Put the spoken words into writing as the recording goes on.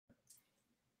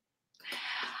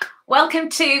Welcome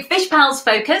to FishPal's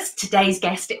Focus. Today's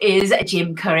guest is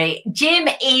Jim Curry. Jim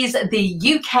is the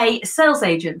UK sales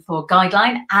agent for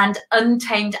Guideline and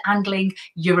Untamed Angling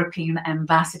European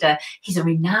Ambassador. He's a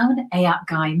renowned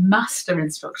AAPGAI master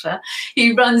instructor.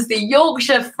 He runs the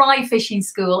Yorkshire Fly Fishing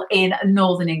School in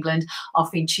Northern England,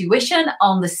 offering tuition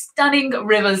on the stunning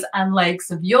rivers and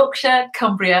lakes of Yorkshire,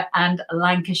 Cumbria and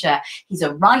Lancashire. He's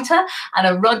a writer and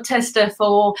a rod tester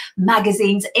for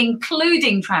magazines,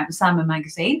 including Trout and Salmon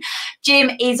magazine. Jim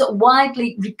is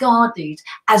widely regarded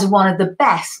as one of the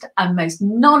best and most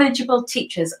knowledgeable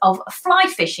teachers of fly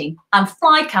fishing and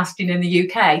fly casting in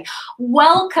the UK.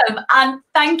 Welcome and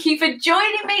thank you for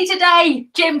joining me today,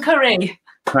 Jim Curry.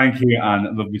 Thank you,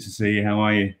 Anne. Lovely to see you. How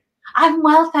are you? I'm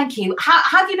well, thank you. How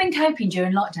have you been coping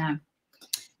during lockdown?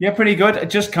 Yeah, pretty good. I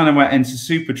just kind of went into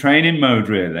super training mode,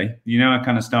 really. You know, I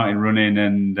kind of started running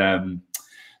and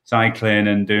cycling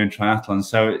and doing triathlon.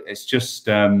 So it's just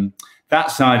that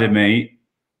side of me,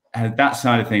 that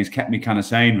side of things kept me kind of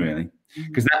sane, really.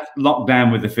 Because that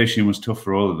lockdown with the fishing was tough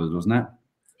for all of us, wasn't it?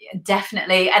 Yeah,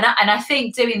 definitely. And I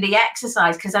think doing the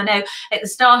exercise, because I know at the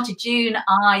start of June,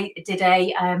 I did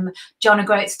a John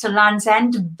O'Groats to Land's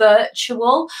End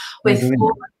virtual with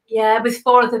with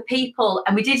 4 other people,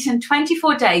 and we did it in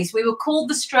 24 days. We were called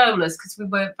the strollers because we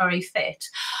weren't very fit,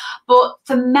 but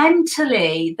the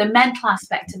mental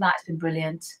aspect of that has been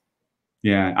brilliant.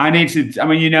 Yeah, I mean,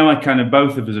 you know,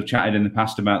 both of us have chatted in the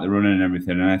past about the running and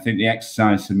everything, and I think the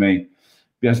exercise for me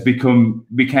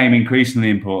became increasingly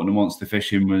important once the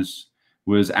fishing was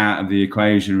out of the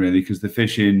equation, really, because the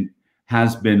fishing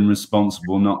has been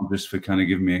responsible not just for kind of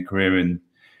giving me a career in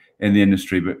the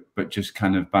industry, but just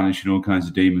kind of banishing all kinds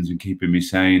of demons and keeping me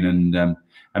sane and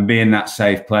being that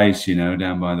safe place, you know,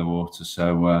 down by the water.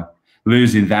 So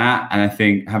losing that, and I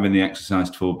think having the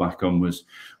exercise to fall back on was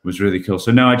really cool.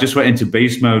 So no, I just went into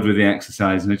beast mode with the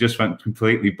exercise, and it just went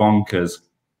completely bonkers.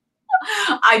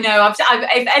 I know.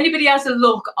 If anybody has a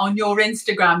look on your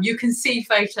Instagram, you can see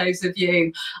photos of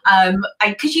you.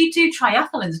 Because you do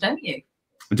triathlons, don't you?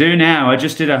 I do now. I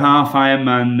just did a half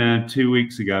Ironman 2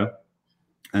 weeks ago,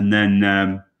 and then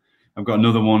I've got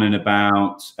another one in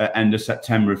about end of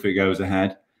September if it goes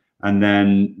ahead. And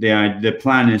then the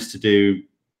plan is to do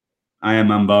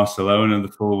Ironman Barcelona, the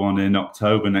full one, in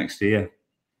October next year.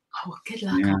 Oh, good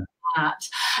luck on that.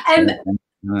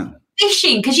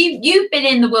 Fishing, because you've been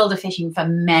in the world of fishing for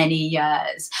many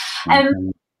years.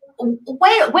 When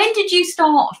did you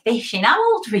start fishing? How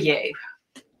old were you?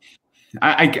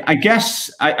 I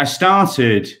guess I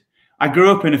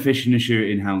grew up in a fishing and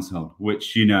shooting household,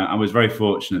 which, you know, I was very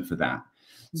fortunate for that.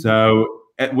 So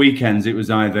at weekends, it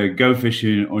was either go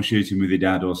fishing or shooting with your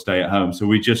dad or stay at home. So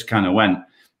we just kind of went.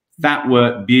 That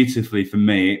worked beautifully for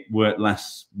me. It worked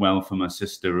less well for my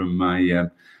sister and my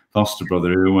foster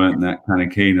brother, who weren't that kind of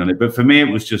keen on it. But for me, it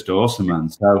was just awesome, man.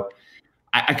 So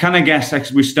I kind of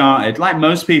guess we started, like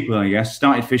most people, I guess,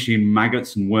 started fishing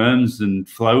maggots and worms and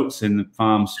floats in the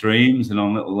farm streams and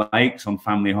on little lakes on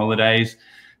family holidays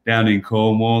down in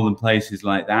Cornwall and places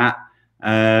like that.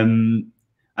 And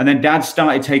then Dad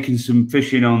started taking some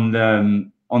fishing on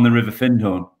the River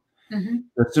Findhorn.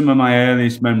 So some of my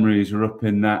earliest memories are up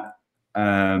in that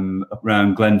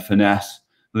around Glenferness,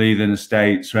 Leithen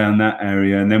Estates, around that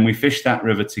area, and then we fished that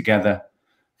river together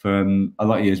for a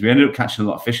lot of years. We ended up catching a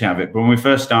lot of fish out of it, but when we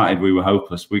first started, we were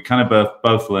hopeless. We kind of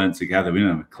both learned together. We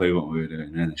didn't have a clue what we were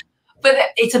doing, really. But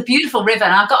it's a beautiful river,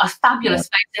 and I've got a fabulous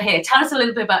photo here. Tell us a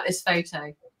little bit about this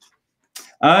photo.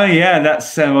 Oh yeah,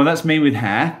 that's me with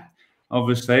hair,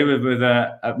 obviously, with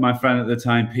my friend at the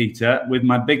time, Peter, with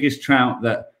my biggest trout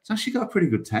it's actually got a pretty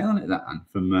good tail on it, that one,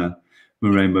 from a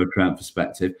rainbow trout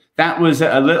perspective. That was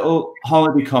at a little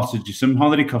holiday cottage, some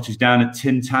holiday cottage down at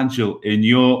Tintagel in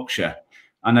Yorkshire.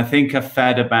 And I think I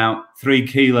fed about 3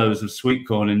 kilos of sweet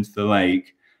corn into the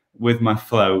lake with my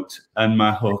float and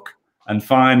my hook. And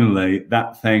finally,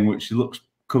 that thing, which looks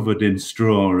covered in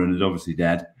straw and is obviously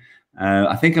dead,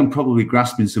 I think I'm probably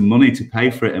grasping some money to pay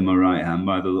for it in my right hand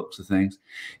by the looks of things.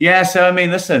 Yeah, so I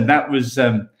mean, listen, that was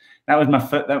one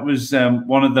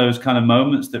of those kind of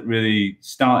moments that really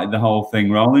started the whole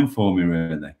thing rolling for me,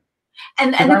 really.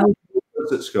 And I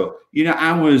was at school, you know,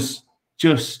 I was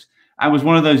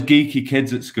one of those geeky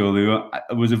kids at school who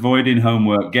was avoiding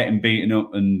homework, getting beaten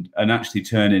up, and actually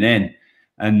turning in.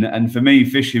 And for me,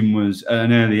 fishing was at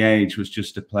an early age was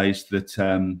just a place that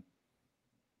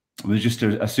was just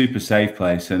a super safe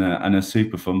place and a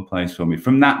super fun place for me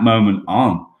from that moment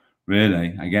on,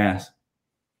 really, I guess.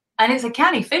 And it's a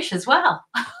canny fish as well.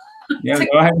 Yeah,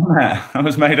 I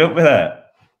was made up with it.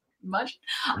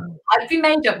 I'd be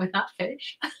made up with that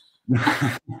fish.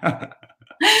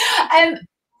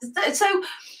 So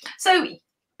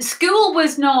school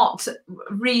was not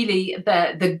really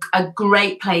a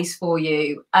great place for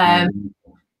you.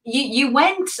 You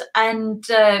went and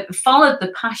followed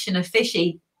the passion of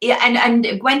fishing,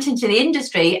 and went into the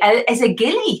industry as a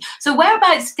gillie. So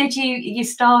whereabouts did you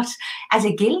start as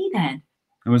a gillie then?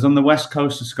 I was on the west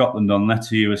coast of Scotland on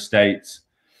Letterview Estates,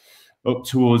 up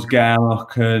towards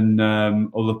Gairloch and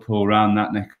Ullapool, around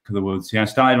that neck of the woods. Yeah, I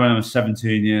started when I was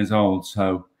 17 years old,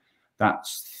 so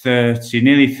that's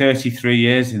nearly 33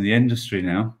 years in the industry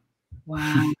now.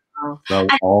 Wow. So,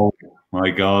 oh my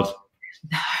God.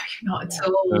 No, not at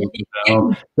all.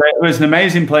 So it was an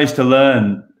amazing place to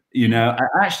learn. You know,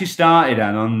 I actually started,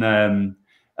 Anne, on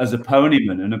as a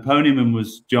ponyman, and a ponyman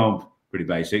was job pretty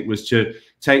basic, was to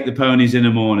take the ponies in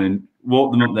the morning,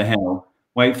 walk them up the hill,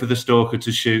 wait for the stalker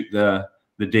to shoot the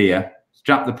deer,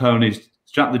 strap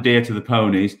the deer to the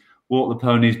ponies, walk the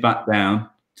ponies back down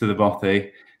to the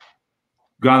bothy,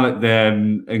 gallop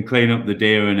them and clean up the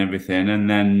deer and everything. And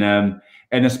then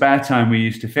in the spare time, we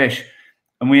used to fish.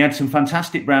 And we had some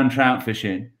fantastic brown trout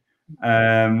fishing.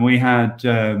 We had,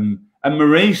 and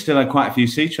Marie still had quite a few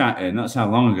sea trout in. That's how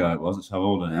long ago it was. That's how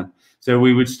old I am. So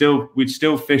we'd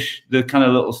still fish the kind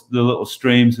of little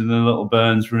streams and the little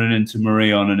burns running into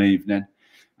Marie on an evening.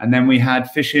 And then we had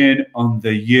fishing on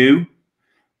the Ewe,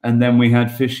 and then we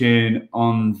had fishing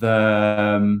on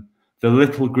the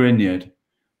Little Grinyard.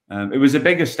 It was a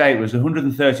big estate. It was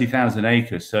 130,000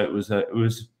 acres, so it was a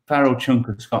fair old chunk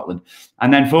of Scotland.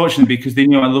 And then, fortunately, because they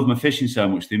knew I loved my fishing so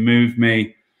much, they moved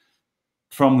me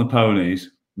from the ponies.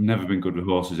 I've never been good with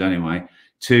horses anyway,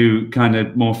 to kind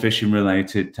of more fishing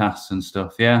related tasks and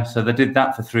stuff. Yeah, so they did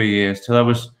that for 3 years till I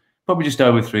was probably just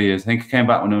over 3 years. I think I came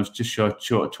back when I was just short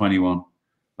of 21,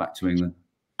 back to England.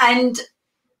 And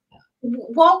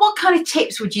what kind of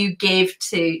tips would you give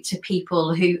to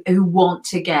people who want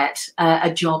to get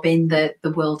a job in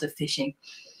the world of fishing?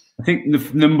 I think the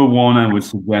number one I would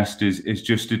suggest is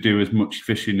just to do as much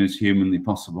fishing as humanly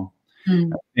possible. I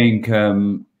think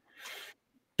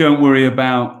don't worry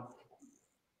about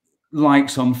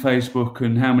likes on Facebook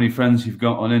and how many friends you've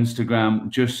got on Instagram.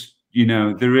 Just, you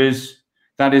know,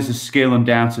 that is a skill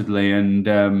undoubtedly, and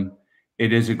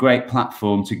it is a great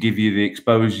platform to give you the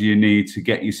exposure you need to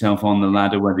get yourself on the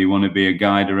ladder, whether you want to be a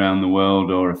guide around the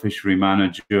world or a fishery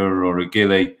manager or a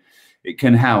gillie. It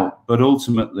can help, but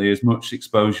ultimately, as much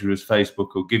exposure as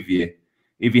Facebook will give you,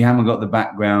 if you haven't got the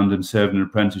background and served an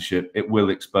apprenticeship, it will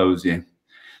expose you.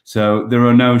 So there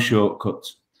are no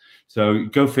shortcuts. So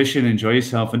go fishing, enjoy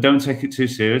yourself, and don't take it too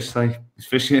seriously. It's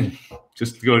fishing,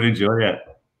 just go and enjoy it.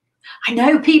 I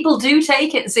know people do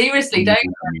take it seriously, don't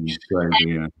they?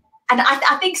 Crazy, yeah. And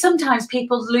I think sometimes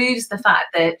people lose the fact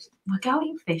that we're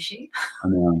going fishing. I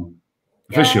know,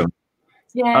 for sure.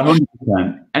 Yeah,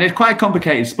 100%. And it's quite a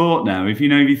complicated sport now. If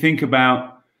you think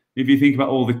about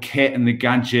all the kit and the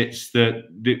gadgets that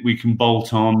we can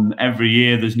bolt on every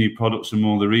year, there's new products from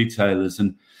all the retailers,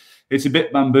 and it's a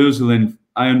bit bamboozling.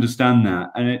 I understand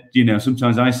that, and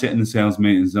sometimes I sit in the sales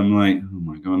meetings. I'm like, oh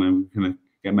my God, I'm gonna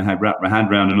get my head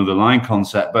around another line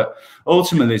concept. But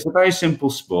ultimately, it's a very simple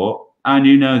sport, and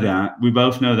you know that. We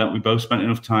both know that. We both spent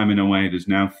enough time in our waders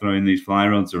now throwing these fly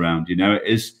rods around. You know, it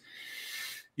is.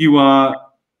 You are,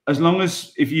 as long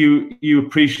as if you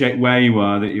appreciate where you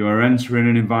are, that you are entering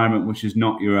an environment which is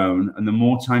not your own, and the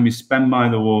more time you spend by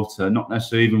the water, not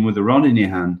necessarily even with a rod in your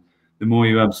hand, the more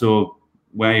you absorb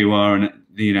where you are and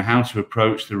how to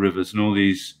approach the rivers and all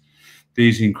these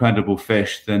incredible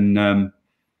fish, then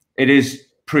it is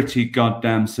pretty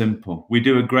goddamn simple. We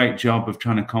do a great job of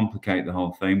trying to complicate the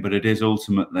whole thing, but it is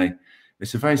ultimately,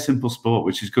 it's a very simple sport,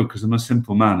 which is good because I'm a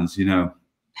simple man, as you know.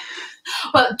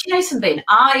 Well, do you know something?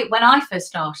 When I first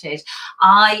started, it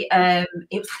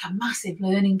was like a massive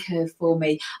learning curve for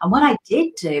me. And what I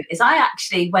did do is I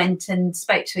actually went and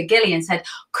spoke to a gillie and said,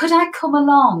 could I come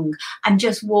along and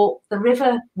just walk the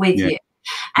river with you?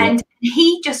 And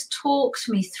he just talked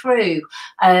me through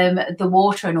the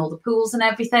water and all the pools and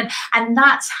everything. And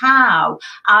that's how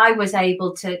I was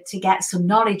able to get some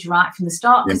knowledge right from the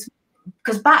start.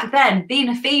 Because back then, being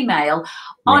a female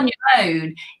on your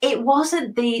own, it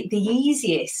wasn't the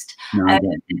easiest,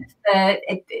 to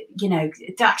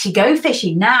actually go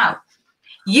fishing. Now,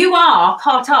 you are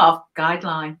part of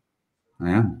Guideline. I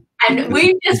am. And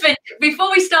we just been,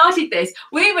 before we started this,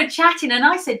 we were chatting, and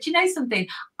I said, do you know something?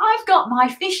 I've got my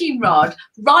fishing rod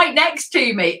right next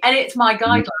to me, and it's my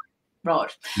Guideline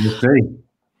rod. You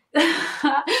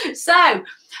see. So,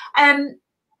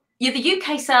 you're the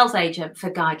UK sales agent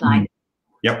for Guideline.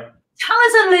 Yep. Tell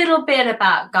us a little bit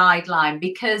about Guideline,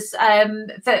 because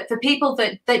for people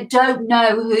that don't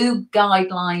know who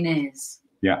Guideline is.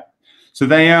 Yeah. So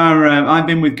they are, I've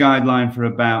been with Guideline for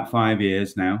about 5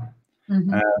 years now.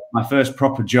 My first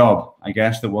proper job, I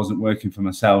guess, that wasn't working for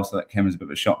myself, so that came as a bit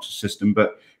of a shock to the system.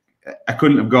 But I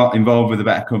couldn't have got involved with a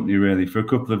better company, really, for a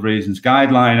couple of reasons.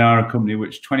 Guideline are a company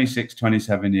which is 26,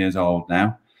 27 years old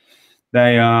now.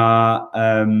 They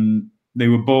are they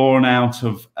were born out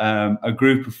of a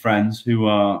group of friends who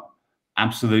are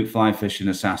absolute fly fishing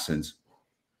assassins,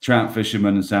 trout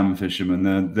fishermen and salmon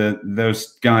fishermen.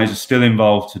 Those guys are still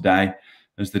involved today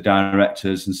as the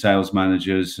directors and sales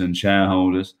managers and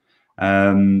shareholders.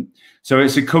 So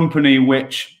it's a company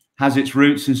which has its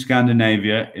roots in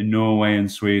Scandinavia, in Norway and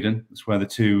Sweden. That's where the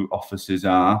two offices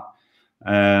are.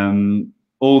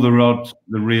 All the rods,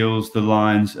 the reels, the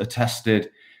lines are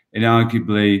tested in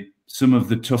arguably some of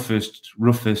the toughest,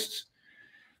 roughest,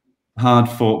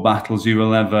 hard-fought battles you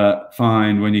will ever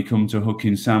find when you come to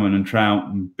hooking salmon and trout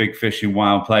and big fish in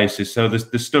wild places. So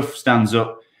the stuff stands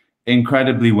up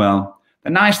incredibly well. The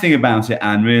nice thing about it,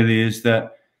 Anne, really is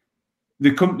that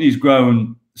the company's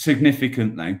grown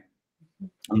significantly,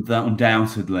 and that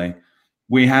undoubtedly.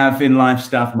 We have in Life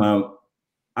Staff Mode,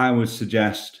 I would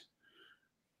suggest,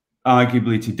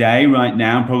 arguably today, right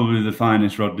now, probably the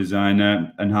finest rod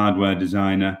designer and hardware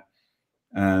designer.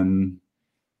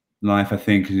 Life, I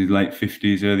think, is his late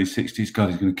 50s, early 60s. God,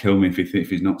 he's going to kill me if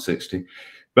he's not 60.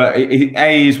 But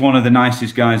A, is one of the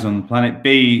nicest guys on the planet.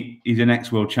 B, he's an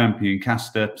ex-world champion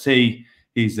caster. C,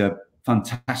 he's a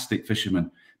fantastic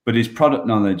fisherman. But his product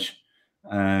knowledge,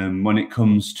 when it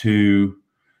comes to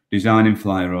designing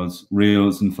fly rods,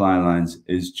 reels and fly lines,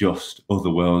 is just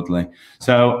otherworldly.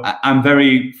 So I'm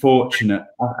very fortunate.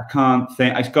 I can't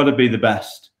think, it's got to be the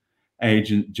best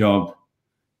agent job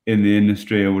in the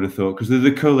industry, I would have thought, because they're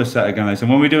the coolest set of guys.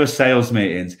 And when we do a sales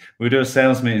meetings,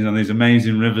 on these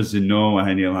amazing rivers in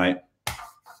Norway, and you're like,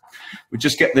 we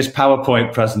just get this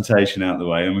PowerPoint presentation out of the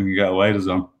way and we can get waders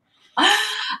on.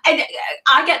 And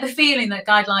I get the feeling that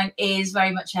Guideline is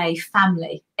very much a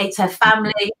family. It's a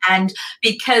family, and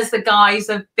because the guys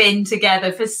have been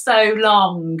together for so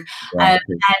long, and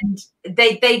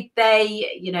they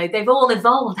you know, they've all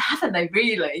evolved, haven't they?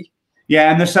 Really?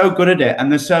 Yeah, and they're so good at it,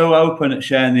 and they're so open at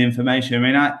sharing the information.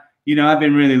 I mean, I've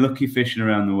been really lucky fishing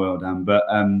around the world, Anne, but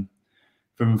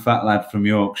from a fat lad from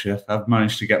Yorkshire, I've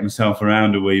managed to get myself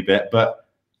around a wee bit, but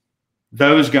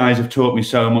those guys have taught me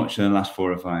so much in the last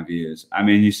 4 or 5 years. I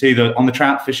mean, you see on the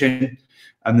trout fishing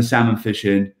and the salmon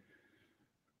fishing,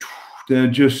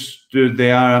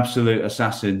 they are absolute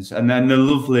assassins. And then they're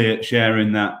lovely at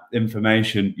sharing that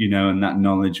information, and that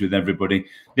knowledge with everybody.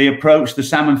 They approach the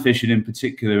salmon fishing in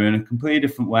particular in a completely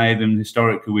different way than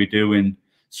historically we do in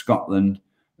Scotland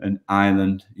and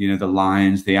Ireland. The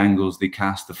lines, the angles they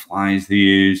cast, the flies they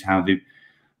use, and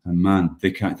man,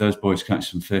 those boys catch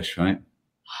some fish, right?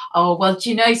 Oh, well, do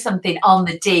you know something on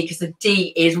the Dee? Because the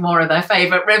Dee is one of their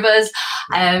favourite rivers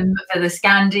for the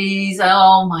Scandies.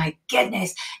 Oh, my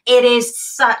goodness. It is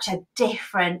such a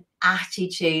different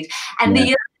attitude. And the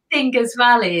other thing as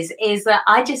well is that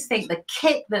I just think the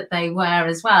kit that they wear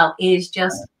as well is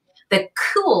just the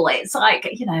cool. It's like,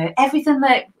 everything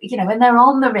that, when they're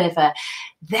on the river,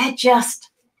 they're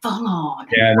just full on.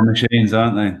 Yeah, the machines,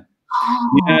 aren't they?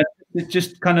 Oh. Yeah, it's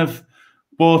just kind of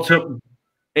brought up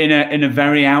in a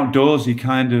very outdoorsy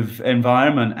kind of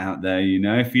environment out there.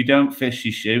 If you don't fish,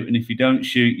 you shoot, and if you don't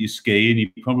shoot, you ski, and you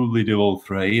probably do all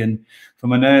three. And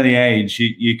from an early age,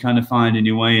 you kind of finding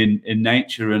your way in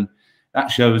nature, and that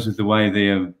shows with the way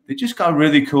they just got a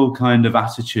really cool kind of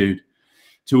attitude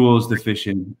towards the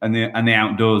fishing and the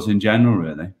outdoors in general,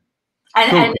 really.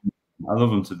 And I love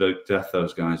them to death,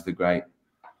 those guys. They're great.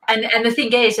 And the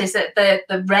thing is that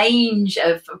the range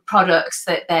of products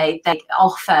that they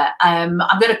offer, I'm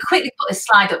going to quickly put this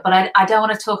slide up, but I don't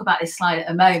want to talk about this slide at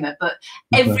the moment, but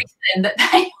everything that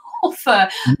they offer,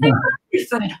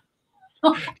 everything.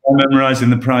 I'm memorising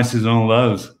the prices on all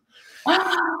those.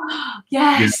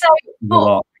 Yeah, so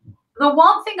the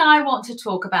one thing I want to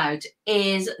talk about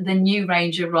is the new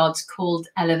range of rods called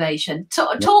Elevation.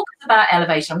 Talk about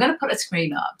Elevation. I'm going to put a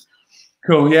screen up.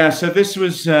 Cool. Yeah. So this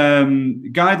was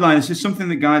Guideline. This is something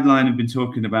that Guideline have been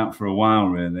talking about for a while,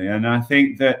 really. And I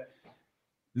think that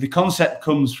the concept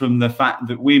comes from the fact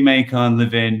that we make our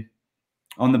living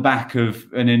on the back of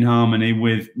and in harmony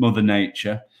with Mother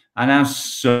Nature. And as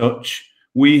such,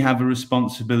 we have a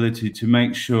responsibility to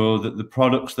make sure that the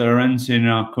products that are entering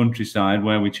our countryside,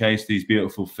 where we chase these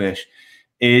beautiful fish,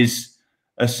 is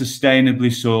as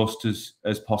sustainably sourced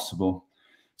as possible.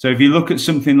 So if you look at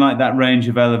something like that range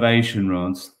of Elevation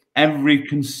rods, every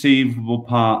conceivable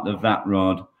part of that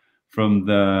rod, from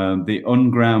the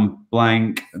unground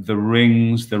blank, the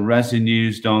rings, the resin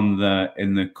used in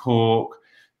the cork,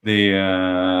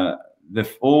 the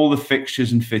all the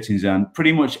fixtures and fittings and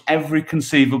pretty much every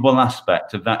conceivable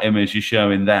aspect of that image you're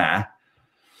showing there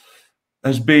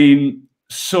has been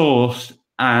sourced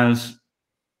as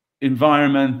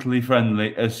environmentally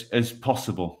friendly as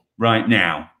possible right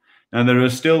now. Now, there are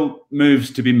still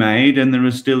moves to be made and there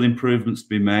are still improvements to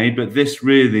be made, but this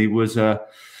really was a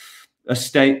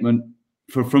statement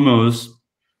from us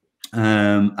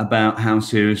about how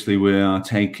seriously we are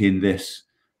taking this,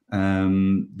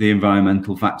 the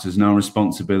environmental factors and our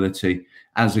responsibility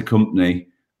as a company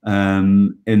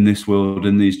in this world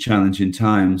in these challenging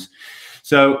times.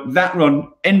 So that rod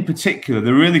in particular,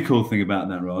 the really cool thing about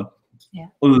that rod,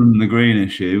 other than the green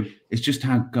issue, is just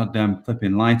how goddamn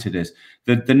flipping light it is.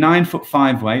 The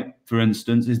 9'5" weight, for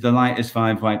instance, is the lightest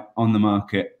 5 weight on the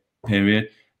market, period.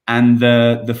 And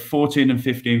the 14 and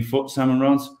 15 foot salmon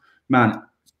rods, man,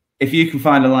 if you can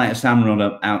find a lighter salmon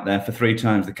rod out there for 3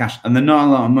 times the cash, and they're not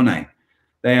a lot of money,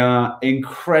 they are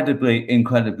incredibly,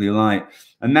 incredibly light.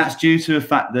 And that's due to the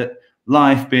fact that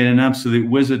Life, being an absolute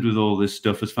wizard with all this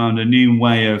stuff, has found a new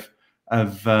way of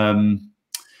kind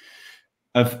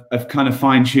of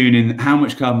fine-tuning how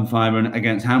much carbon fiber and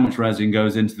against how much resin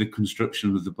goes into the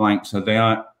construction of the blank. So they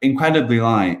are incredibly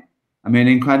light. I mean,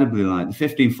 incredibly light. The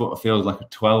 15-footer feels like a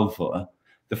 12-footer.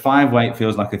 The 5 weight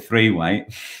feels like a 3 weight.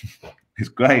 It's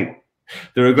great.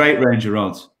 They're a great range of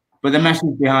rods, but the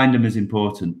message behind them is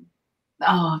important.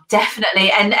 Oh,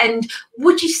 definitely. And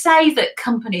would you say that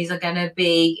companies are going to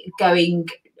be going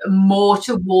more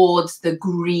towards the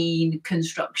green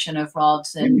construction of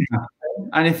rods? And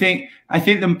I think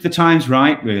the time's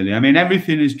right, really. I mean,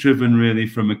 everything is driven really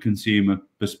from a consumer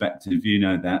perspective, you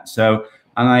know that. So,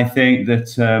 and I think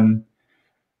that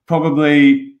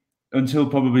probably until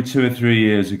probably 2 or 3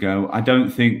 years ago, I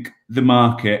don't think the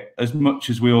market, as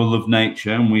much as we all love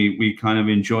nature and we kind of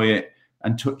enjoy it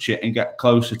and touch it and get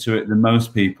closer to it than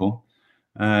most people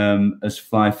as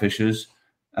fly fishers,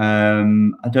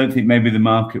 I don't think maybe the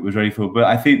market was ready for it. But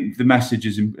I think the message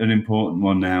is an important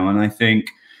one now, and I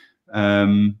think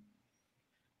the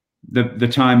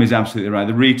time is absolutely right.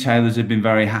 The retailers have been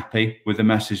very happy with the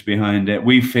message behind it.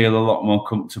 We feel a lot more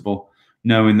comfortable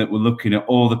knowing that we're looking at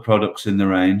all the products in the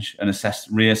range and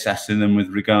reassessing them with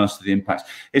regards to the impacts.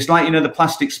 It's like, you know, the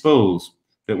plastic spools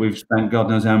that we've spent God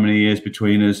knows how many years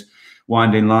between us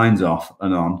winding lines off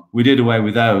and on. We did away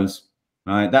with those,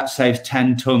 right? That saves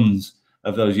 10 tons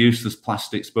of those useless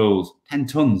plastic spools, 10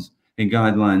 tons in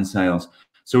Guideline sales.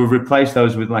 So we've replaced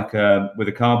those with like with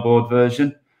a cardboard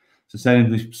version,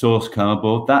 sustainably sourced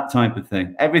cardboard, that type of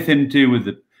thing. Everything to do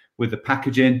with the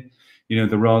packaging, you know,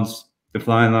 the rods, the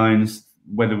fly lines,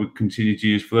 whether we continue to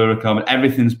use fluorocarbon,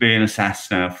 everything's being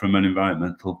assessed now from an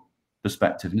environmental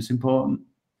perspective, and it's important.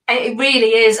 It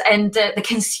really is. And the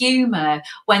consumer,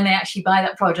 when they actually buy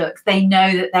that product, they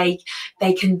know that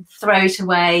they can throw it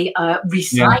away,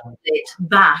 recycle it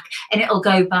back, and it'll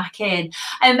go back in.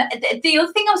 The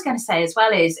other thing I was going to say as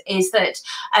well is that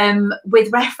with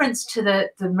reference to the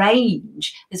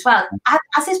range as well,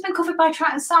 has this been covered by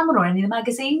Trout and Salmon or any of the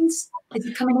magazines? Is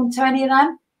it coming into any of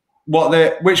them?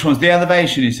 Which ones? The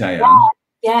elevation, you say?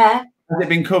 Yeah. Has it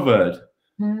been covered?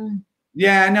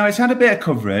 Yeah, no, it's had a bit of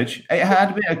coverage. It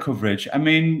had a bit of coverage. I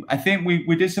mean, I think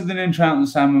we did something in Trout and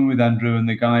Salmon with Andrew and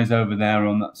the guys over there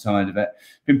on that side of it.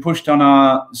 Been pushed on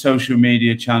our social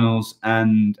media channels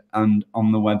and on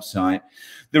the website.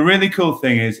 The really cool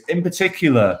thing is, in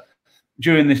particular,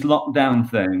 during this lockdown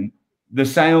thing, the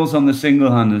sales on the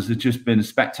single handers have just been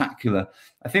spectacular.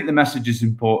 I think the message is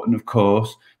important, of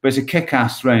course, but it's a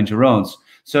kick-ass range of rods.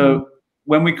 So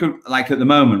when we could, like at the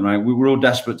moment, right, we were all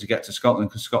desperate to get to Scotland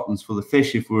because Scotland's full of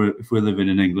fish if we're living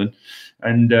in England,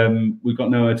 and we've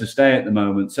got nowhere to stay at the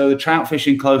moment. So the trout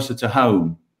fishing closer to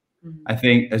home, I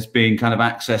think, has been kind of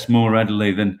accessed more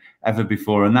readily than ever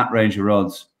before. And that range of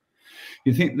rods,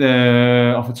 you think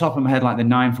off the top of my head, like the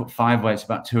 9'5" weight's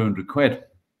about 200 quid.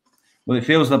 Well, it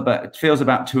feels about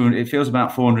 200. It feels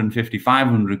about 450,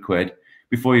 500 quid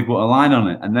before you put a line on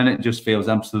it, and then it just feels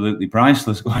absolutely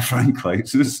priceless, quite frankly.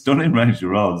 It's a stunning range of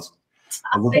rods.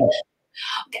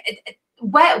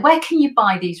 Where can you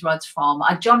buy these rods from?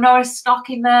 Are John Norris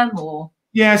stocking them, or?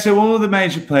 Yeah, so all the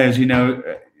major players, you know,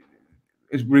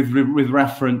 with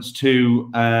reference to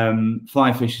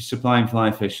fly fishers, supplying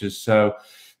fly fishers. So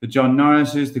the John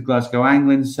Norrises, the Glasgow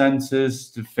Angling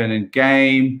Centres, the Finn and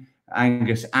Game,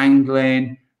 Angus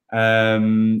Angling,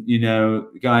 you know,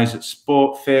 guys at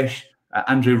Sportfish,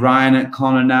 Andrew Ryan at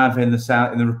Clonanav in the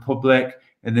south, in the Republic.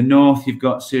 In the north, you've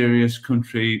got Serious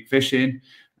Country Fishing,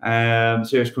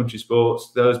 Serious Country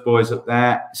Sports, those boys up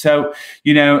there. So,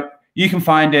 you know, you can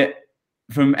find it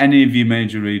from any of your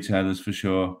major retailers for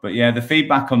sure. But yeah, the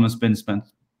feedback on has been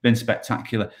been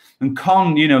spectacular. And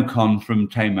Con, you know Con from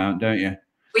Taymount, don't you?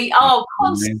 We are.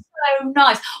 Con's so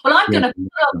nice. Well, I'm going to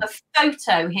put up the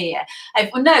photo here.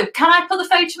 No, can I put the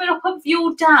photo up of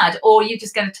your dad, or are you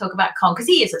just going to talk about Con, because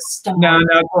he is a star? No.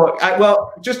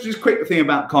 Well, just quick thing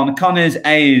about Con. Con is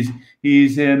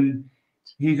he's on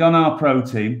our pro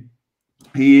team.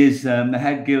 He is the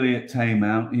head gilly at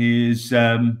Taymount. He's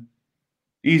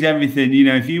everything. You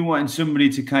know, if you wanted somebody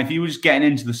to if you were just getting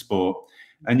into the sport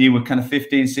and you were kind of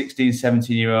 15, 16,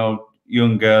 17-year-old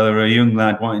young girl or a young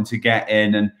lad wanting to get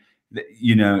in, and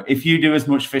you know, if you do as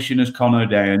much fishing as Con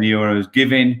O'Day and you're as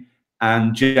giving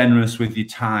and generous with your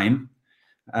time,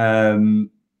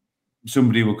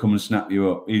 somebody will come and snap you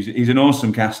up. He's an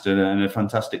awesome caster and a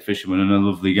fantastic fisherman and a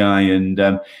lovely guy, and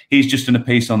he's just done a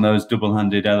piece on those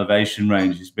double-handed elevation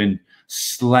range. He's been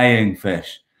slaying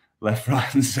fish left,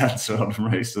 right, and centre on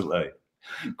them recently.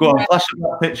 Go on, flash up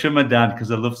that picture of my dad, because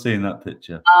I love seeing that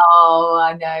picture. Oh,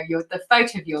 I know. The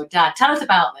photo of your dad. Tell us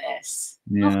about this.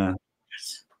 Yeah.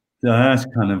 So that's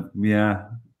kind of, yeah.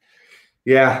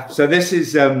 So this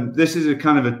is a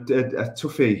kind of a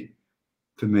toughie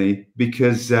for me,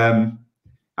 because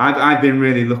I've been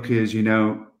really lucky, as you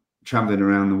know, traveling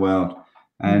around the world,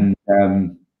 and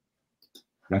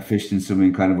I've fished in some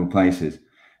incredible places,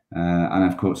 and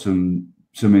I've caught some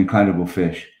incredible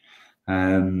fish.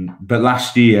 But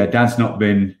last year, Dad's not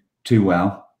been too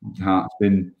well. His heart's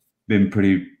been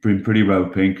pretty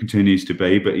ropey and continues to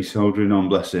be, but he's soldiering on,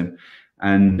 bless him.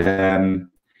 And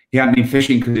he hadn't been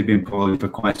fishing because he'd been poorly for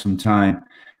quite some time.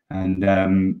 And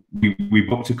we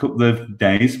booked a couple of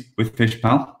days with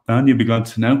FishPal, and you'll be glad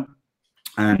to know.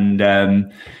 And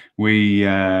we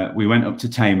went up to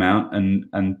Taymount,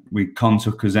 and Con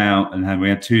took us out, and we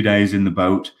had 2 days in the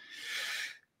boat.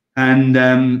 And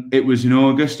it was in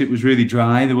August. It was really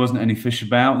dry. There wasn't any fish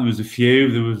about. There was a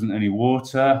few. There wasn't any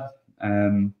water.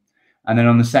 And then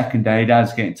on the second day,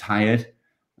 Dad's getting tired.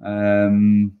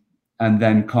 And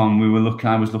then Con, I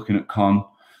was looking at Con.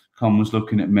 Con was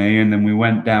looking at me, and then we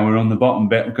went down. We were on the bottom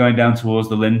bit, going down towards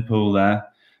the Lynn pool there.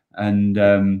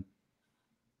 And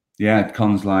yeah,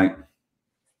 Con's like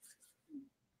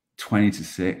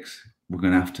 20-6. We're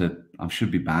going to have to, I should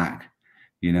be back.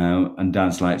 You know, and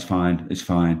Dad's like, it's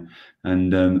fine.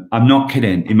 And I'm not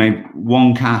kidding. He made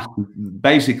one cast,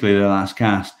 basically the last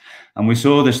cast, and we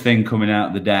saw this thing coming out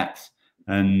of the depth,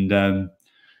 and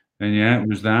yeah, it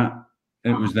was that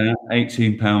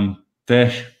 18-pound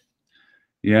fish.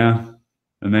 Yeah,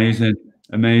 amazing.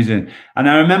 And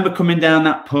I remember coming down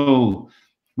that pool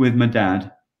with my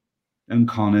dad and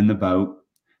Con in the boat,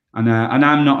 and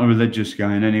I'm not a religious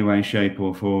guy in any way, shape,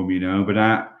 or form, you know, but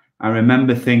I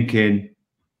remember thinking,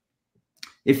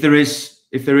 if there is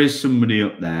somebody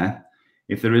up there,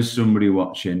 if there is somebody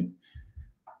watching,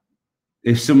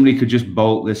 if somebody could just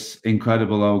bolt this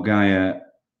incredible old guy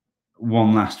at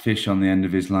one last fish on the end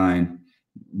of his line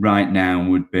right now,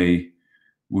 would be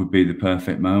the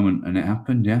perfect moment. And it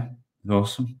happened. Yeah, it was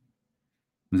awesome.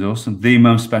 It was awesome. The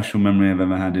most special memory I've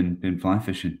ever had in fly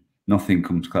fishing. Nothing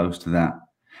comes close to that.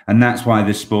 And that's why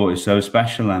this sport is so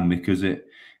special, and because it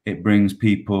brings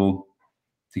people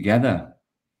together.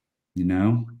 You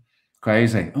know,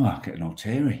 crazy. Oh, I'm getting all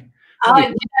teary.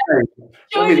 I'm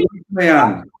so sorry,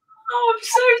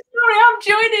 I'm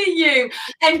joining you.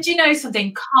 And do you know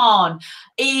something? Con,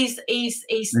 he's a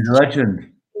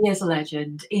legend. He is a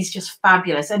legend. He's just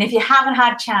fabulous. And if you haven't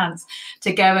had a chance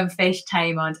to go and fish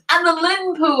Taymount and the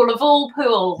Lynn pool of all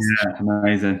pools, yeah,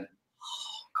 amazing.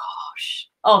 Oh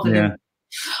gosh, yeah.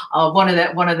 Oh, one of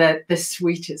the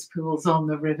sweetest pools on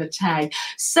the River Tay.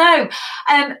 So,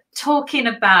 talking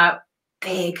about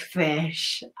big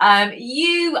fish,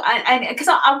 because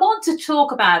I want to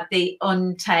talk about the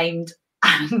Untamed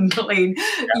Angling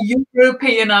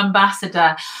European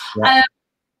Ambassador. Yeah.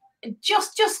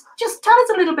 Just tell us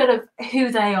a little bit of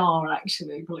who they are,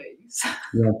 actually, please.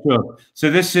 Yeah, sure. So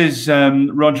this is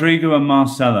Rodrigo and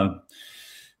Marcelo.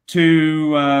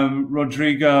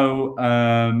 Rodrigo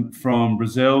from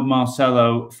Brazil,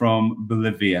 Marcelo from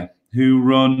Bolivia, who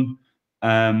run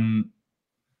a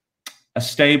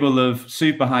stable of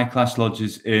super high-class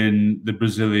lodges in the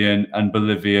Brazilian and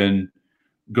Bolivian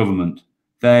government.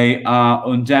 They are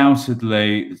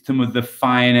undoubtedly some of the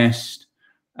finest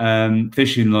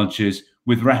fishing lodges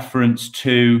with reference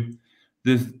to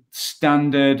the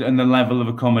standard and the level of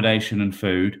accommodation and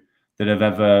food that I've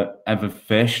ever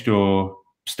fished or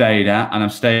stayed at. And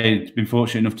I've been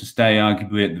fortunate enough to stay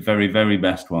arguably at the very, very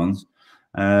best ones.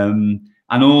 And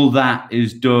all that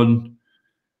is done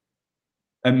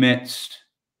amidst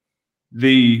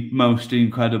the most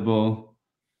incredible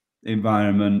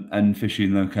environment and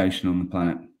fishing location on the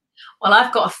planet. Well,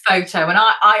 I've got a photo, and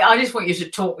I just want you to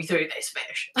talk me through this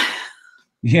fish.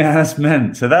 Yeah, that's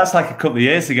meant. So that's like a couple of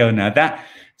years ago now. That,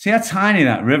 see how tiny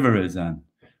that river is, Anne?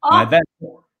 Oh.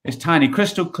 It's tiny,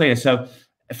 crystal clear. So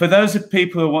for those of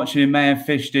people who are watching who may have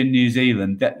fished in New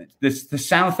Zealand, the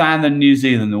South Island, New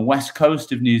Zealand, the west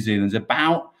coast of New Zealand is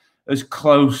about as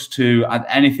close to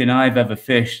anything I've ever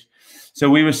fished. So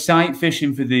we were sight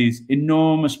fishing for these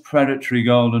enormous predatory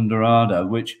golden dorado,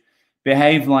 which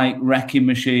behave like wrecking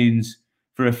machines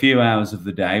for a few hours of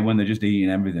the day when they're just eating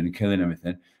everything and killing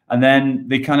everything. And then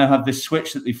they kind of have this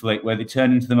switch that they flick where they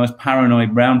turn into the most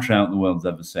paranoid brown trout the world's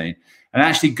ever seen. And I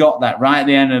actually got that right at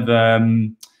the end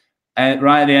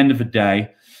of a day.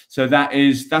 So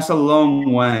that's a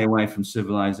long way away from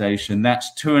civilization. That's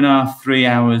 2.5, 3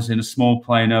 hours in a small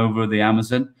plane over the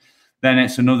Amazon. Then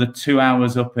it's another 2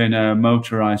 hours up in a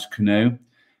motorized canoe.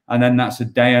 And then that's a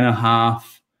day and a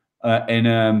half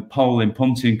in poling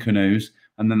punting canoes.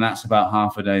 And then that's about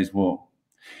half a day's walk.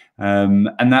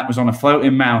 And that was on a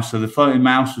floating mouse. So the floating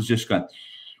mouse was just going,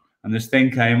 and this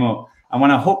thing came up. And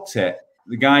when I hooked it,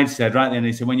 the guide said right then,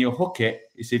 he said, when you hook it,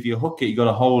 he said, if you hook it, you got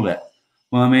to hold it.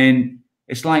 Well, I mean,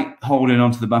 it's like holding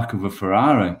onto the back of a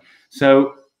Ferrari.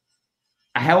 So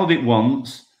I held it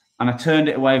once and I turned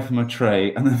it away from a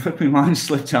tree, and the flipping line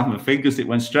slipped out of my fingers. It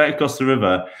went straight across the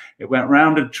river. It went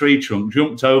round a tree trunk,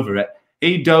 jumped over it.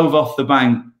 He dove off the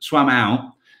bank, swam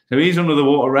out. So he's under the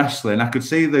water wrestling. I could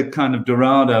see the kind of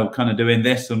dorado kind of doing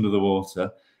this under the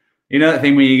water. You know that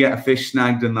thing where you get a fish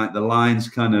snagged and like the lines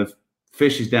kind of,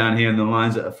 fish is down here and the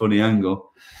line's at a funny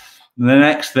angle. And the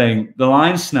next thing, the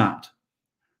line snapped.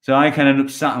 So I kind of ended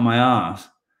up sat on my arse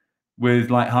with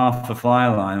like half a fly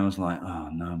line. I was like, oh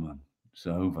no, man, it's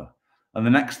over. And the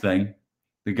next thing,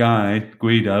 the guy,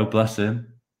 Guido, bless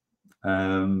him.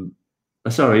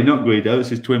 Sorry, not Guido, it's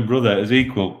his twin brother, his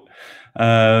equal.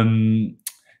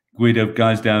 Guido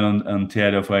guides down on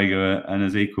Tierra del Fuego, and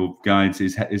his equal guides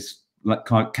his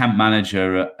camp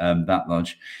manager at that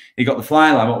lodge. He got the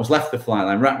fly line, what was left of the fly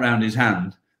line, wrapped around his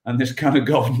hand, and this kind of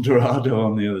golden dorado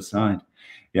on the other side.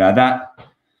 Yeah,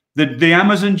 the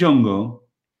Amazon jungle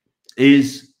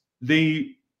is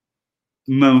the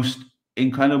most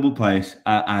incredible place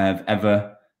I have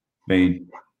ever been.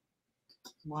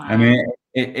 Wow. I mean,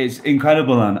 it's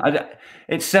incredible, and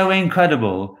it's so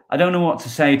incredible. I don't know what to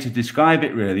say to describe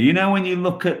it, really. You know, when you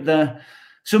look at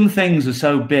some things are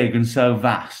so big and so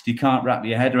vast, you can't wrap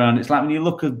your head around it. It's like when you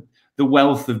look at the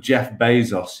wealth of Jeff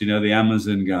Bezos, you know, the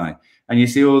Amazon guy, and you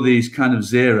see all these kind of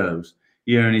zeros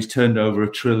here, and he's turned over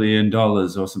 $1 trillion or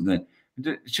something.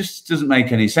 It just doesn't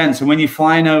make any sense. And when you're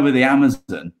flying over the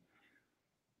Amazon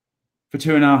for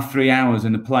 2.5, 3 hours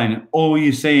in a plane, and all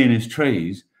you're seeing is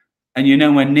trees, and you're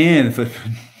nowhere near the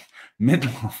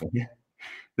middle of it,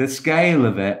 the scale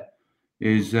of it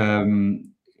is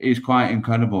quite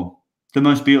incredible. The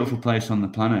most beautiful place on the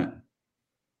planet.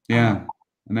 Yeah,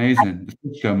 amazing. The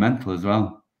fish go mental as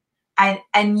well.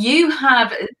 And you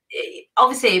have,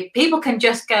 obviously, people can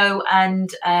just go and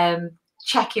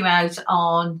check you out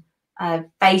on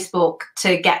Facebook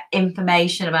to get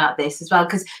information about this as well.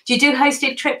 Because do you do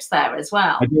hosted trips there as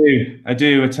well? I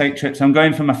do. I take trips. I'm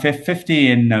going for my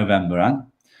 50 in November, Anne.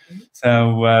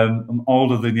 So I'm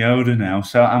older than Yoda now.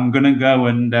 So I'm going to go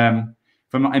and in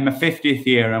my 50th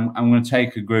year, I'm going to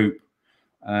take a group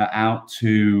out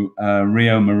to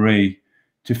Rio Marie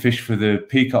to fish for the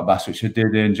peacock bass, which I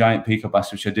did in giant peacock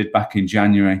bass, which I did back in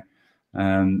January.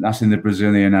 That's in the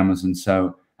Brazilian Amazon.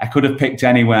 So I could have picked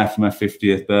anywhere for my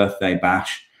 50th birthday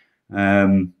bash.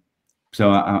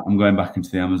 So I'm going back into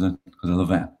the Amazon because I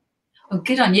love it. Well,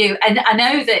 good on you. And I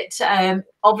know that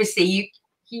obviously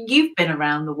you've been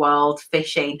around the world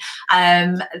fishing.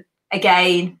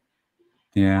 Again,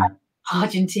 yeah,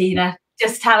 Argentina.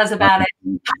 Just tell us about it.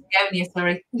 Patagonia,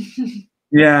 sorry.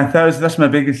 Yeah, that's my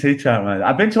biggest sea trout ride.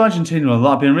 I've been to Argentina a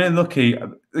lot. I've been really lucky.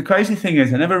 The crazy thing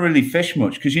is I never really fish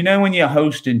much because, you know, when you're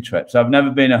hosting trips, I've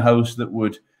never been a host that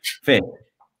would fish.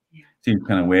 Yeah. Seems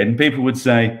kind of weird. And people would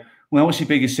say, well, what's your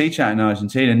biggest sea trout in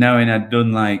Argentina? Knowing I'd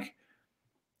done like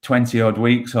 20 odd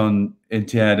weeks in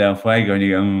Tierra del Fuego, and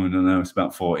you go, oh, no, it's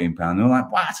about 14 pounds. They're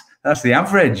like, what? That's the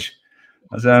average.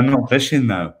 I said, I'm not fishing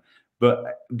though.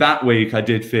 But that week I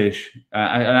did fish,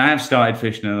 and I have started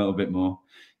fishing a little bit more.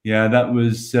 Yeah, that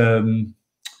was, that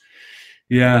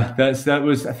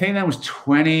was, I think that was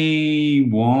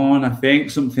 21, I think,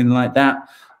 something like that.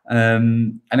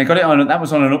 And I got it on, that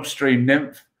was on an upstream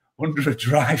nymph under a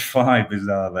dry fly,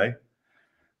 bizarrely.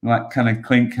 Like kind of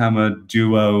clink hammer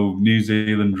duo New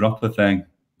Zealand dropper thing.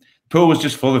 The pool was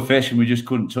just full of fish and we just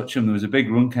couldn't touch them. There was a big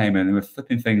run came in and the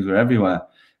flipping things were everywhere.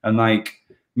 And like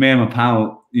me and my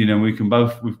pal, you know, we've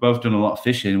both done a lot of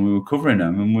fishing, and we were covering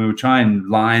them, and we were trying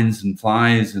lines and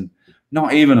flies, and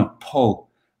not even a pull.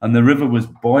 And the river was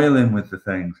boiling with the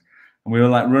things, and we were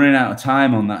like running out of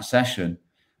time on that session.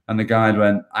 And the guide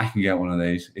went, "I can get one of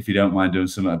these if you don't mind doing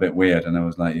something a bit weird." And I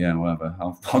was like, "Yeah, whatever.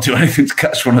 I'll do anything to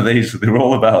catch one of these." So they were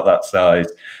all about that size.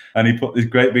 And he put this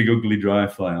great big ugly dry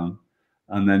fly on,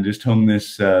 and then just hung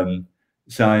this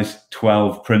size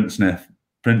 12 prince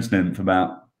nymph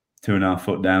about 2.5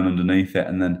 foot down underneath it.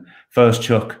 And then first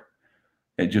chuck,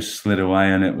 it just slid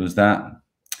away, and it was that.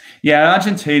 Yeah,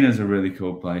 Argentina's a really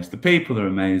cool place. The people are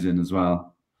amazing as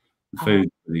well. The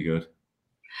food's really good.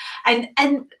 And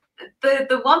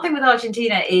the one thing with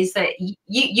Argentina is that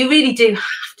you really do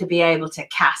have to be able to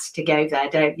cast to go there,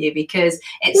 don't you? Because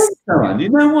it's. You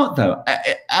know what though?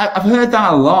 I've heard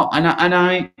that a lot, and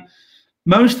I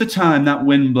most of the time that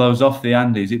wind blows off the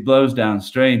Andes, it blows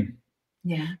downstream.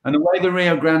 Yeah. And the way the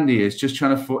Rio Grande is, just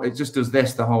trying to, it just does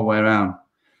this the whole way around.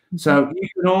 So you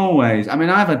can always, I mean,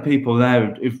 I've had people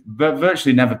there who've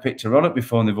virtually never picked a rod up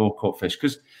before, and they've all caught fish.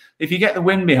 Because if you get the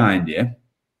wind behind you,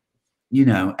 you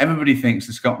know, everybody thinks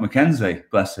of Scott McKenzie,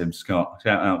 bless him, Scott.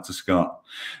 Shout out to Scott.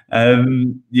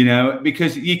 You know,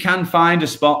 because you can find a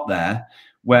spot there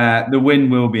where the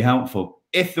wind will be helpful.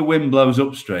 If the wind blows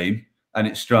upstream and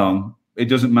it's strong, it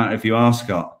doesn't matter if you are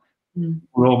Scott.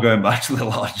 We're all going back to the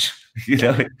lodge. You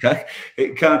know,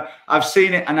 it can. I've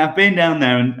seen it, and I've been down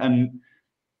there, and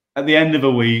at the end of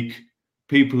a week,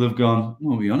 people have gone,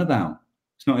 "What are we on about?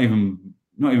 It's not even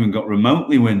got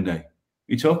remotely windy. What are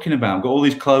you talking about? I've got all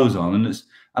these clothes on," and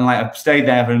like I've stayed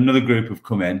there, and another group have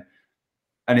come in,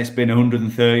 and it's been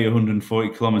 130, 140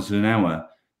 kilometers an hour,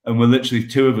 and we're literally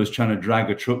two of us trying to drag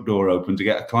a truck door open to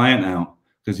get a client out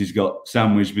because he's got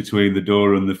sandwiched between the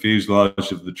door and the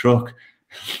fuselage of the truck.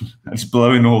 It's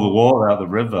blowing all the water out of the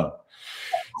river.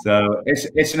 So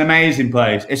it's an amazing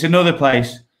place. It's another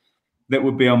place that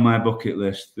would be on my bucket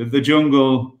list. The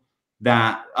jungle,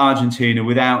 that Argentina,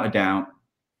 without a doubt,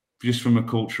 just from a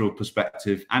cultural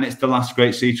perspective. And it's the last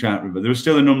great sea trout river. There are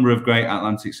still a number of great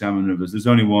Atlantic salmon rivers. There's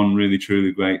only one really,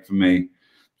 truly great for me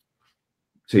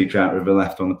sea trout river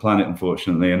left on the planet,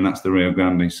 unfortunately, and that's the Rio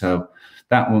Grande. So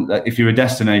that one, if you're a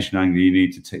destination angler, you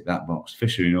need to tick that box.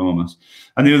 Fish are enormous.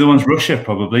 And the other one's Russia,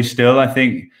 probably still. I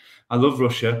think I love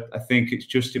Russia. I think it's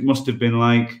just, it must have been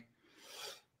like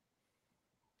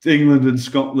England and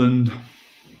Scotland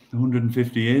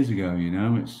 150 years ago, you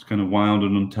know. It's kind of wild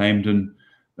and untamed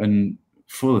and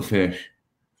full of fish.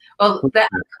 Well, I've got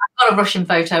a Russian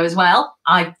photo as well.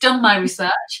 I've done my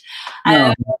research.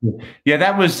 Yeah,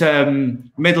 that was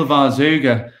Middle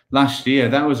Varzuga last year.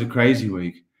 That was a crazy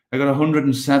week. I got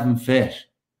 107 fish.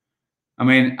 I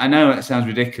mean, I know it sounds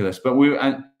ridiculous, but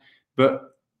but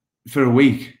for a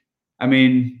week, I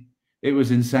mean, it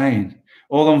was insane.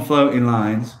 All on floating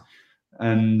lines,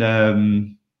 and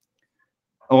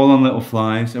all on little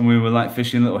flies, and we were like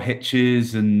fishing little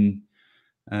hitches, and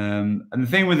the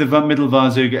thing with the Middle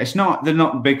Varzuga, they're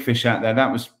not big fish out there.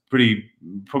 That was probably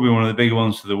one of the bigger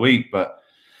ones for the week. But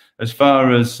as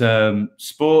far as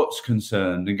sports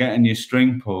concerned and getting your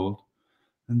string pulled,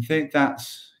 I think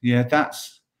that's the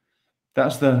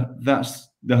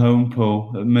home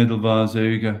pull at Middle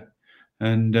Varzuga,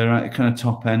 and right at the kind of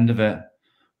top end of it.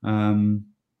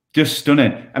 Just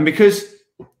stunning.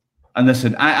 And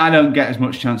listen, I don't get as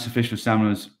much chance to fish with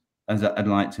salmon as I'd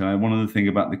like to. One other thing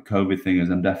about the COVID thing is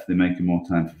I'm definitely making more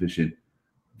time for fishing.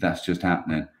 That's just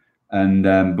happening. And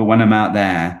but when I'm out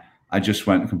there, I just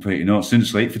went completely nuts. Didn't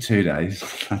sleep for 2 days.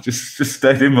 I just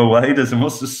stayed in my waders. I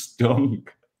must have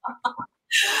stunk.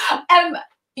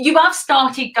 You have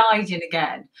started guiding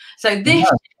again. So this,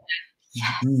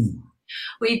 yes,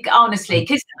 we honestly,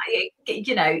 because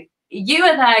you know, you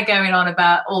are there going on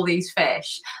about all these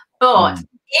fish, but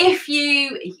if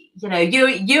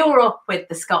you're up with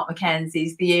the Scott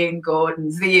McKenzies, the Ian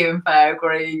Gordons, the Ian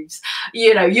Fairgreaves,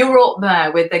 you know, you're up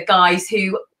there with the guys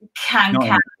who can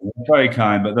catch. Very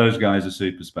kind, but those guys are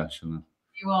super special.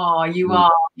 You are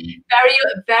very,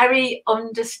 very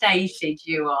understated.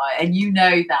 You are, and you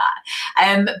know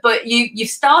that. But you've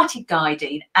started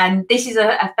guiding, and this is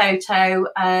a photo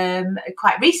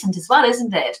quite recent as well,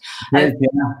 isn't it? Yeah.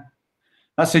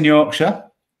 That's in Yorkshire.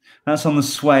 That's on the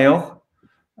Swale.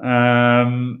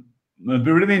 I've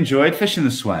really enjoyed fishing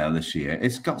the Swale this year.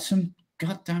 It's got some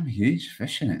goddamn huge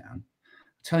fish in it. Man.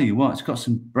 I tell you what, it's got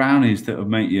some brownies that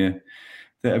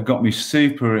have got me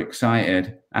super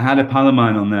excited. I had a pal of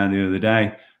mine on there the other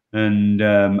day, and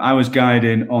I was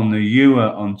guiding on the Ewer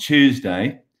on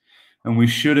Tuesday, and we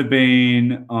should have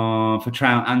been for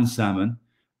trout and salmon,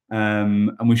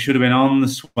 and we should have been on the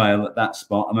Swale at that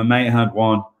spot, and my mate had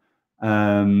one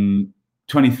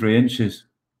 23 inches.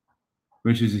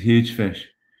 which is a huge fish.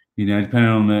 You know,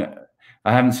 depending on the,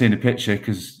 I haven't seen a picture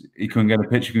because he couldn't get a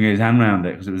picture, couldn't get his hand around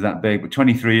it because it was that big. But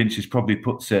 23 inches probably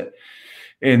puts it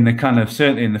in the kind of,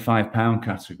 certainly in the £5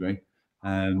 category.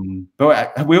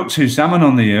 But we up to salmon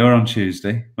on the year on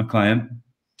Tuesday, my client.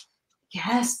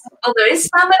 Yes. Oh, there is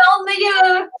salmon on the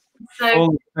year. So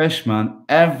full of fish, man.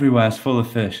 Everywhere's full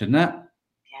of fish, isn't it?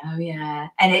 Oh yeah,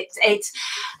 and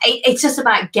it's just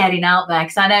about getting out there,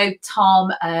 because I know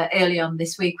Tom early on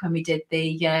this week when we did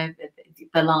the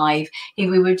live,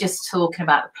 we were just talking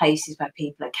about the places where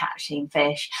people are catching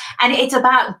fish, and it's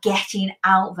about getting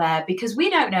out there, because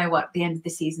we don't know what the end of the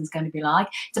season is going to be like.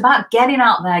 It's about getting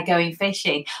out there, going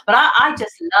fishing. But I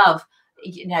just love,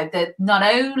 you know, not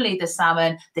only the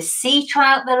salmon, the sea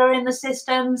trout that are in the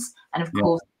systems, and of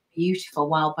course beautiful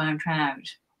wild-bound trout.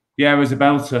 Yeah, it was a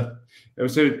belter.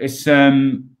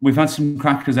 We've had some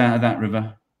crackers out of that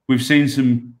river. We've seen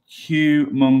some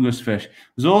humongous fish.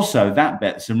 There's also that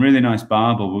bit, some really nice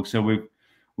barbel. So we're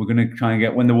going to try and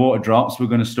get, when the water drops, we're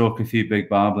going to stalk a few big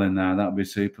barbel in there. That would be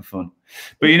super fun.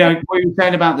 But you know, what you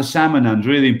said about the salmon, and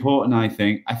really important, I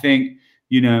think,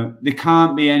 you know, there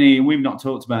can't be any, we've not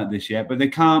talked about this yet, but there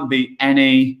can't be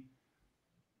any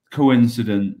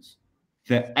coincidence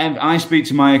that I speak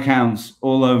to my accounts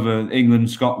all over England,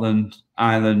 Scotland,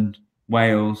 Ireland,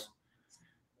 Wales.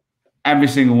 Every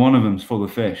single one of them's full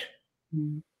of fish.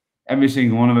 Every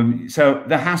single one of them. So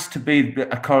there has to be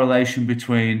a correlation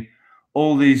between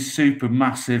all these super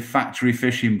massive factory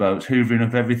fishing boats hoovering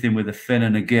up everything with a fin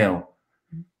and a gill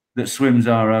that swims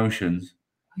our oceans,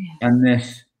 and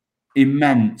this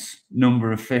immense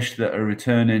number of fish that are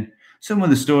returning. Some of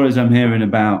the stories I'm hearing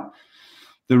about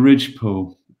the ridge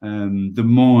pool, the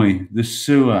Moy, the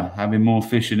Sewer having more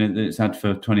fish in it than it's had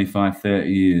for 25, 30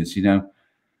 years, you know.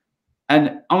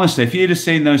 And honestly, if you'd have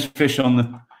seen those fish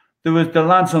on there was the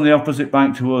lads on the opposite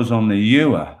bank to us on the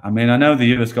Ewer. I mean, I know the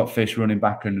Ewer's got fish running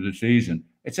back into the season.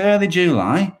 It's early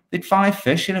July. They'd 5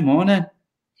 fish in the morning.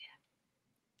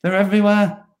 They're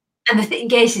everywhere. And the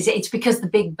thing is it's because the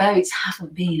big boats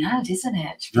haven't been out, isn't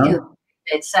it? No.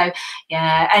 So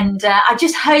yeah, and I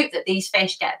just hope that these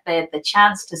fish get the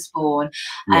chance to spawn,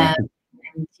 and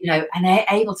you know, and they're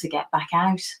able to get back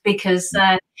out, because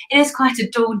it is quite a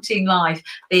daunting life.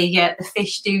 The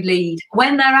fish do lead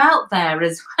when they're out there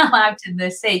as well, out in the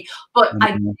sea. But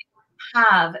I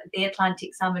have the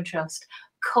Atlantic Salmon Trust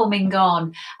coming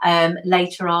on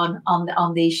later on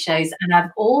these shows, and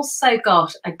I've also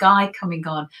got a guy coming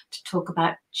on to talk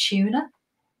about tuna.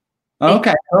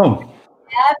 Okay, cool.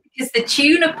 Yeah, because the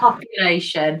tuna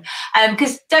population,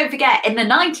 because don't forget, in the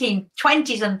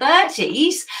 1920s and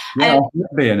 30s,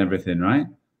 and everything, right?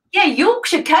 Yeah,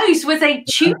 Yorkshire coast was a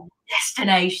tuna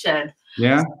destination.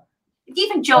 Yeah,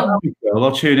 even John.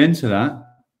 I'll tune into that.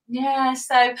 Yeah,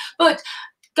 so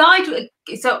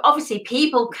so obviously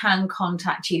people can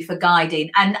contact you for guiding,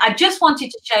 and I just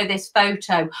wanted to show this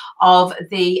photo of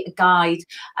the Guideline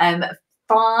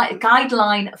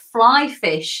Fly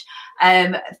Fish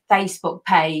Facebook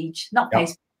page, not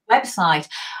Facebook, website.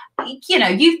 You know,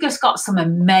 you've just got some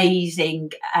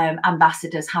amazing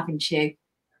ambassadors, haven't you?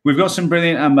 We've got some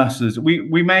brilliant ambassadors.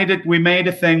 We made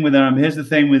a thing with them. Here's the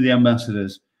thing with the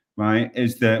ambassadors, right?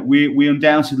 Is that we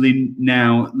undoubtedly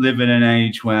now live in an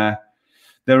age where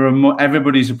there are more,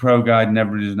 everybody's a pro guide and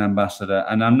everybody's an ambassador.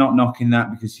 And I'm not knocking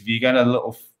that, because if you get a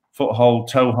little foothold,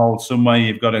 toehold somewhere,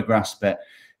 you've got to grasp it.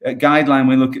 At Guideline,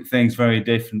 we look at things very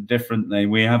differently.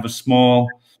 We have a small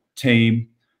team.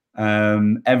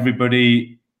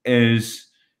 Everybody is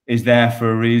there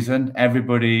for a reason.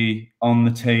 Everybody on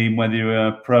the team, whether you're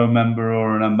a pro member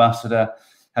or an ambassador,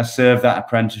 has served that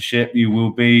apprenticeship. You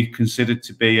will be considered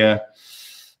to be an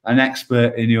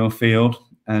expert in your field.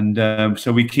 And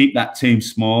so we keep that team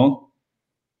small.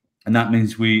 And that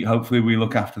means hopefully we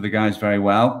look after the guys very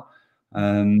well.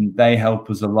 They help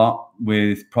us a lot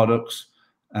with products.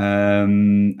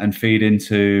 And feed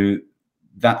into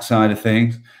that side of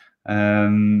things,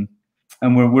 and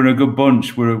we're a good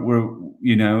bunch. We're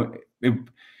you know,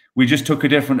 we just took a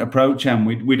different approach, and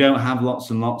we don't have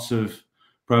lots and lots of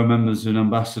pro members and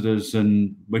ambassadors,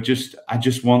 and I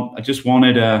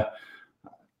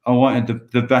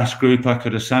wanted the best group I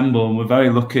could assemble, and we're very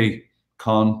lucky.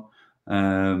 Con,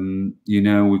 you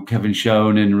know, with Kevin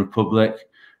Schoen in Republic,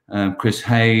 Chris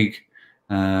Haig,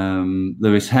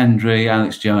 Lewis Hendry,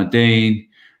 Alex Jardine,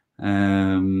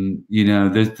 you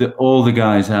know, all the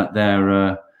guys out there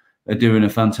are doing a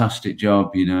fantastic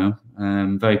job. You know,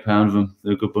 I'm very proud of them.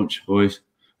 They're a good bunch of boys.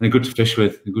 They're good to fish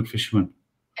with. They're good fishermen.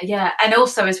 Yeah, and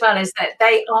also as well is that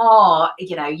they are,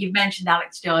 you know, you've mentioned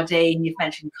Alex Jardine, you've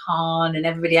mentioned Khan and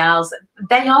everybody else.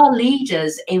 They are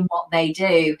leaders in what they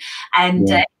do, and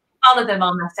follow them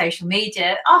on their social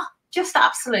media. Oh, just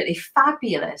absolutely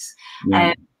fabulous.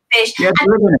 Yeah, Fish. yeah,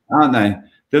 they're living it, aren't they?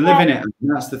 They're living it.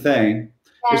 That's the thing.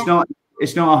 Yeah.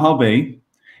 It's not a hobby.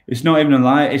 It's not even a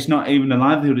life. It's not even a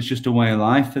livelihood. It's just a way of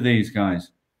life for these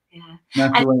guys. Yeah.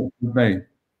 That's the way it should be.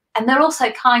 And they're also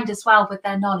kind as well with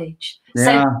their knowledge.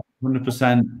 Yeah,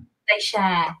 100%. They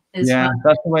share as Yeah, well.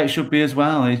 that's the way it should be as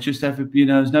well. It's just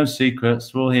there's no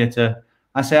secrets. We're all here to.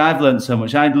 I say I've learned so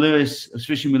much. I was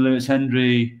fishing with Lewis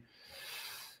Hendry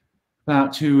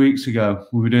about 2 weeks ago.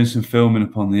 We were doing some filming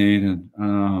up on the Eden.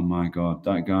 Oh my God,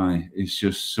 that guy is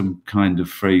just some kind of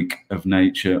freak of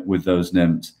nature with those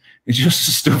nymphs. It's just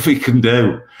the stuff he can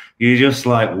do. You're just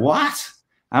like, what?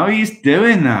 How are you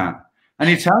doing that? And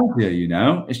he tells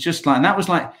you, it's just like, and that was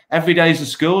like every day's a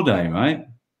school day, right?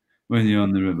 When you're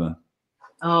on the river.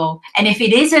 Oh, and if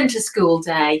it isn't a school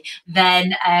day,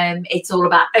 then it's all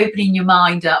about opening your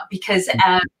mind up, because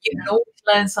you can always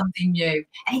learn something new.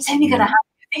 And it's only going to happen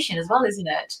with fishing as well, isn't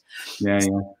it?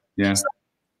 Yeah. So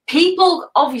people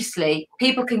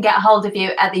can get a hold of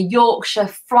you at the Yorkshire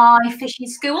Fly Fishing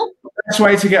School. Best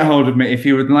way to get hold of me, if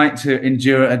you would like to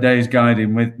endure a day's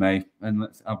guiding with me, and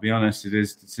I'll be honest,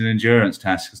 it's an endurance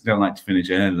task, because I don't like to finish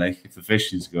early if the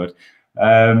fishing's good. You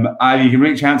can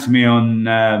reach out to me on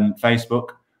Facebook.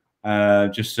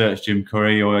 Just search Jim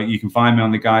Curry, or you can find me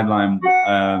on the Guideline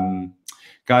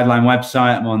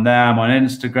website. I'm on there. I'm on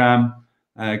Instagram,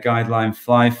 Guideline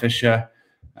Fly Fisher.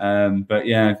 But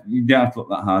yeah, you don't have to look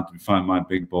that hard to find my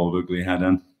big, bald, ugly head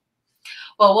on.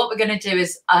 Well, what we're going to do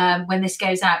is when this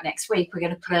goes out next week, we're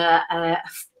going to put a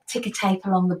ticker tape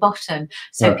along the bottom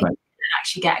so people can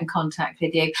actually get in contact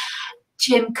with you.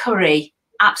 Jim Curry,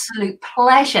 absolute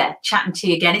pleasure chatting to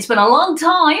you again. It's been a long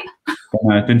time.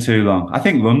 No, it's been too long. I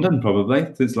think London,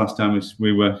 probably, since last time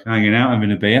we were hanging out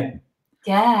having a beer.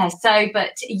 Yeah. So,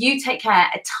 but you take care.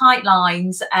 Tight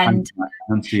lines, and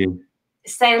to you.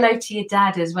 Say hello to your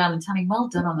dad as well and tell him well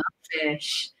done on that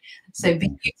fish. So you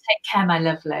take care, my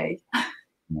lovely.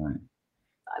 Right.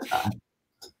 Bye-bye.